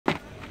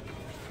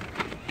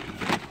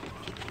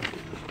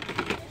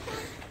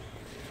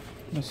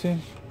Let me see.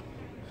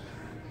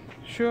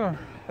 Sure.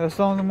 That's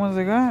the only ones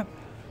they got?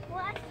 Well,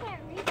 I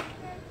can't reach them,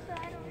 so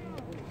I don't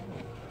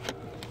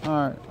know.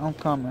 Alright, I'm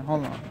coming.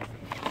 Hold on.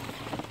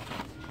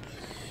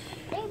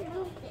 They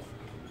moved it.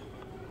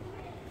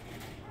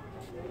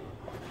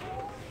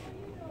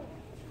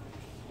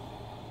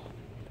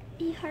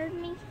 You heard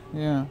me?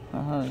 Yeah,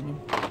 I heard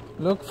you.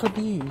 Look for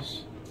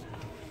these.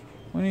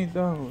 We need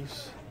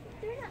those.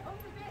 They're not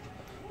over there.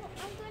 Well,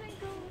 I'm gonna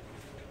go.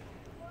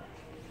 Go.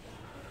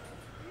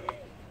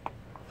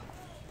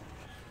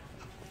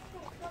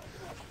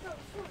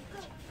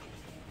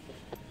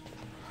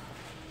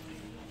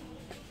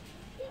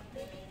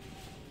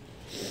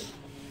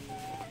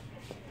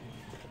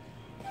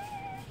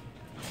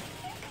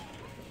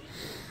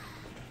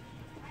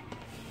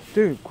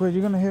 Dude, quit.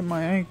 You're gonna hit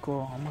my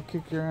ankle. I'm gonna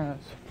kick your ass.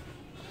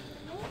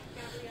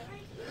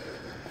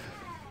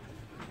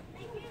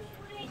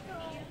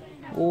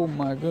 Oh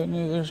my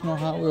goodness, there's no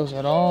Hot Wheels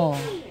at all.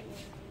 This is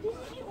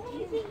the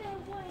only thing that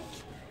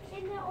was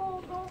in the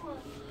old Roma.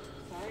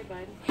 Sorry,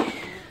 bud. Oh,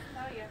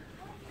 yeah.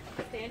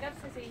 Stand up,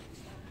 sissy.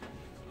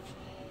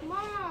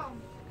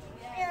 Mom,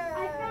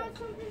 I found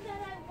something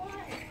that I want.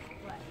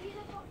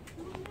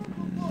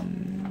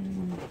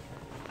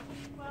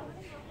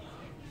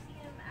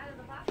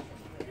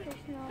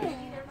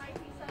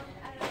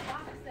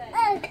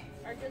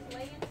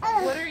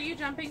 What are you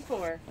jumping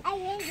for? I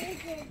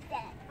think this is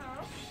that.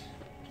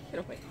 Get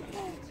away.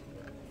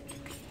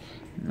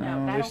 No,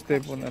 they that'll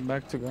staple that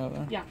back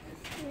together. Yeah.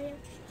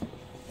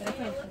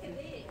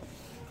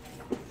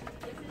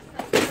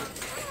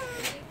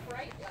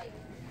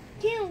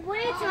 Get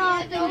weights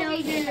off and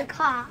those in the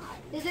car.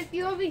 There's a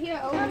few over here.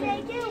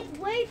 Okay, get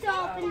weights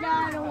off and the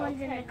other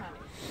ones in the car.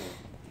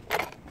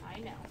 I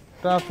know.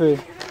 Rafi.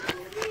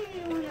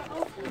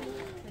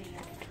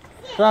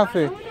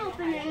 Rafi.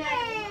 Open it.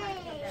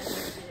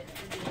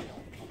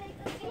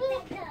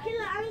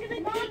 Kayla, I'm gonna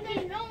take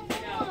it. No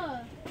more.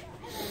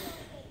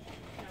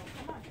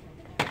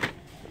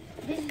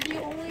 This is the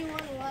only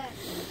one left.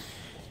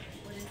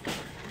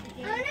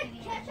 I'm gonna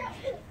catch up.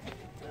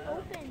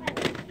 Open.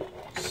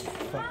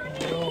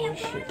 Oh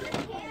shit.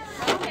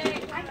 Okay.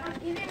 I'm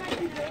giving my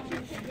two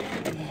babies to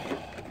Dylan.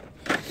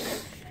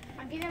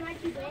 I'm giving my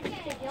two babies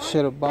to Dylan.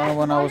 Should have bought it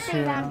when I was Thing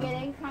here. I'm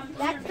getting.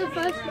 That's the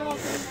first small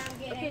thing I'm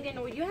getting. Okay,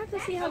 Daniel, you have to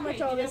see how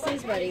much all this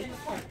is, buddy.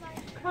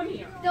 Come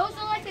here. Those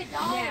are like $1.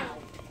 Now.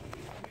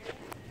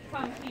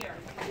 Come here.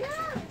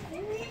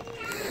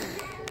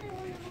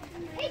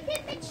 Hey,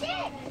 get the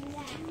chick.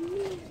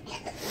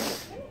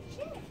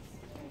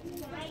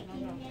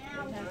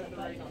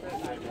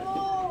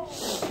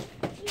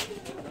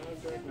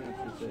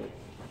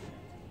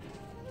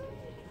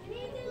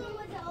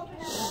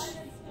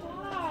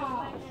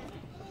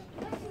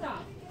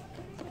 Stop.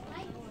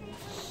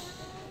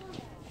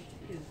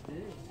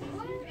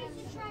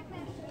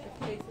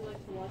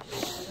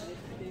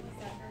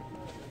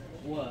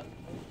 What?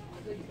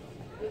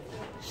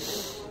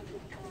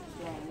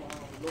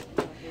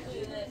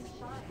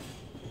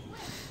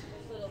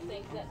 Little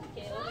things that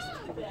Kayla just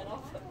threw that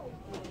off.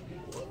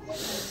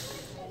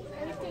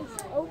 Everything's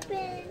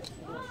open.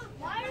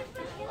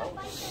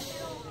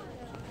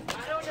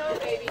 I don't know,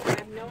 baby. I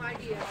have no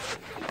idea.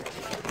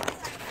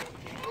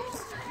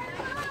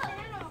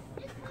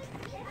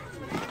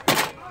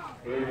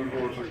 David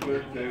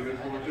 466, David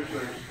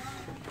 466.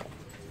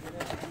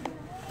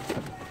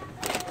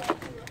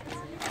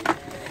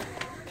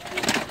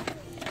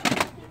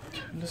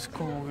 Let's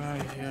go out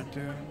of here,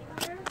 dude.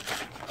 Did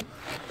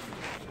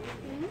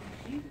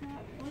you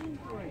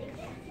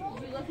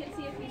look and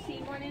see if you see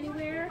one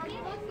anywhere?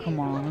 Come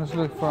on, let's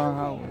look for a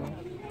Hot Wheel.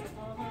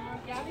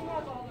 Gabby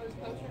has all those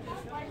posters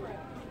in my room.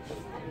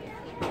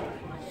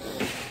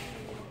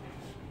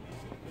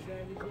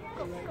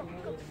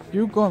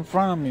 You go in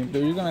front of me,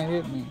 dude. You're gonna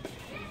hit me.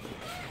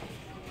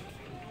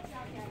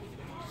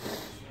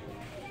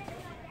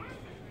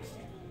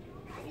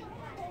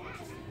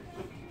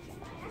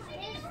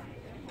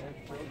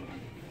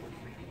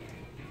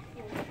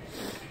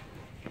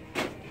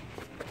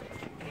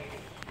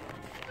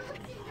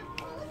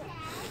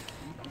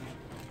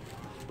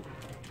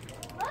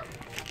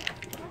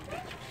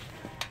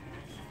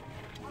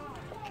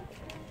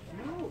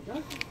 No,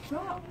 that's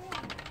stop.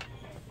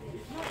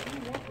 It's not you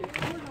want it.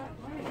 You're not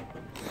right.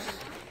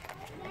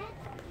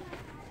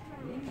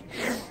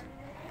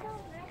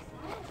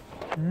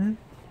 Hmm?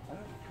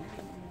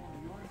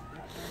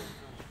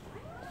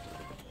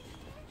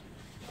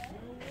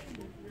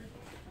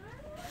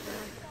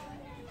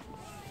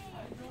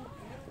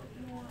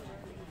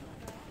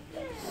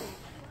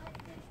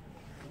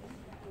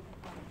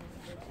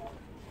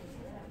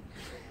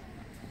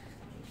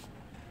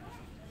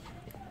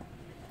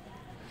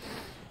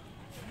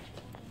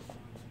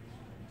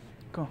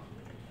 Go.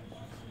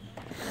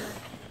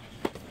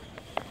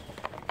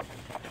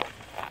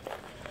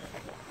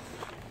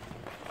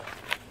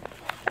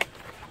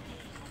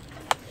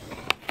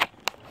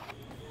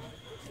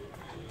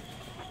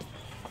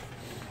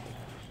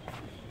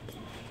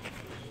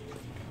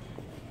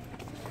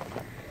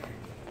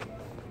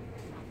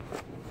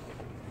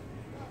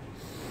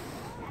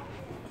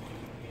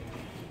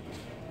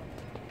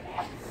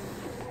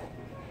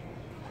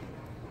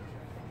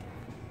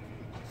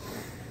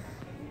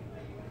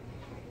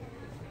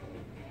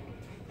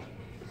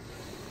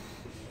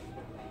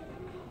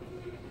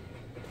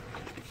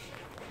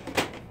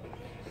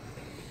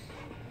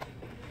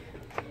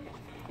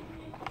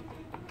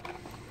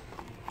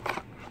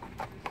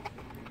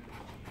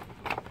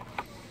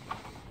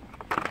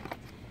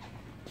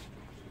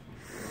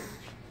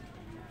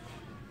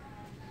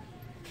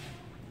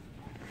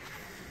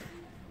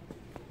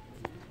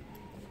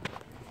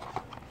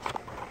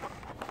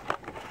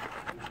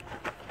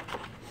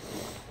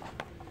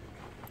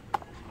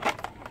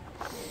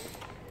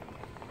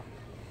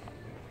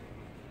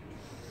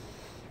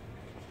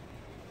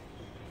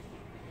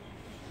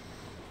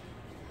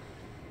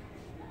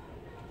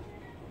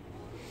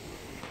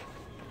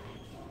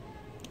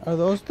 Are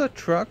those the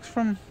trucks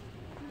from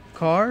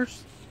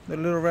Cars? The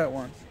little red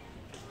ones.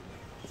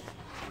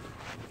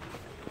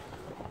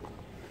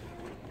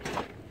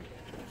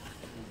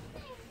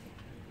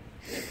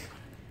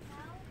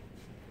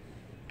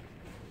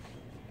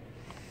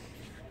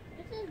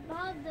 This is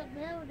Bob the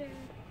Builder.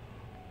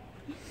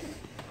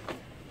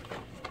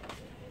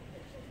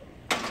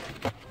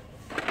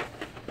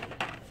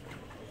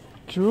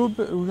 Cube?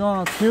 We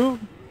going a cube?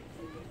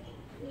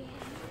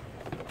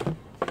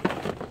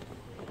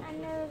 I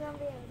know we're gonna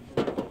be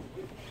able to.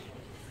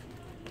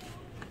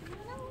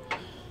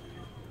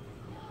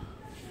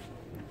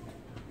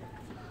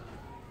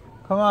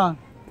 Come on.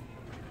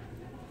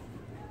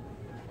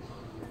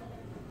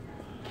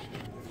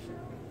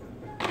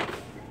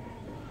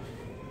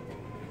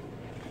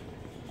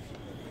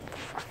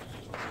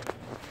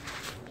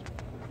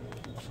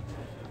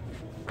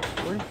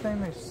 Where do you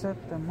think they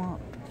set them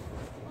up?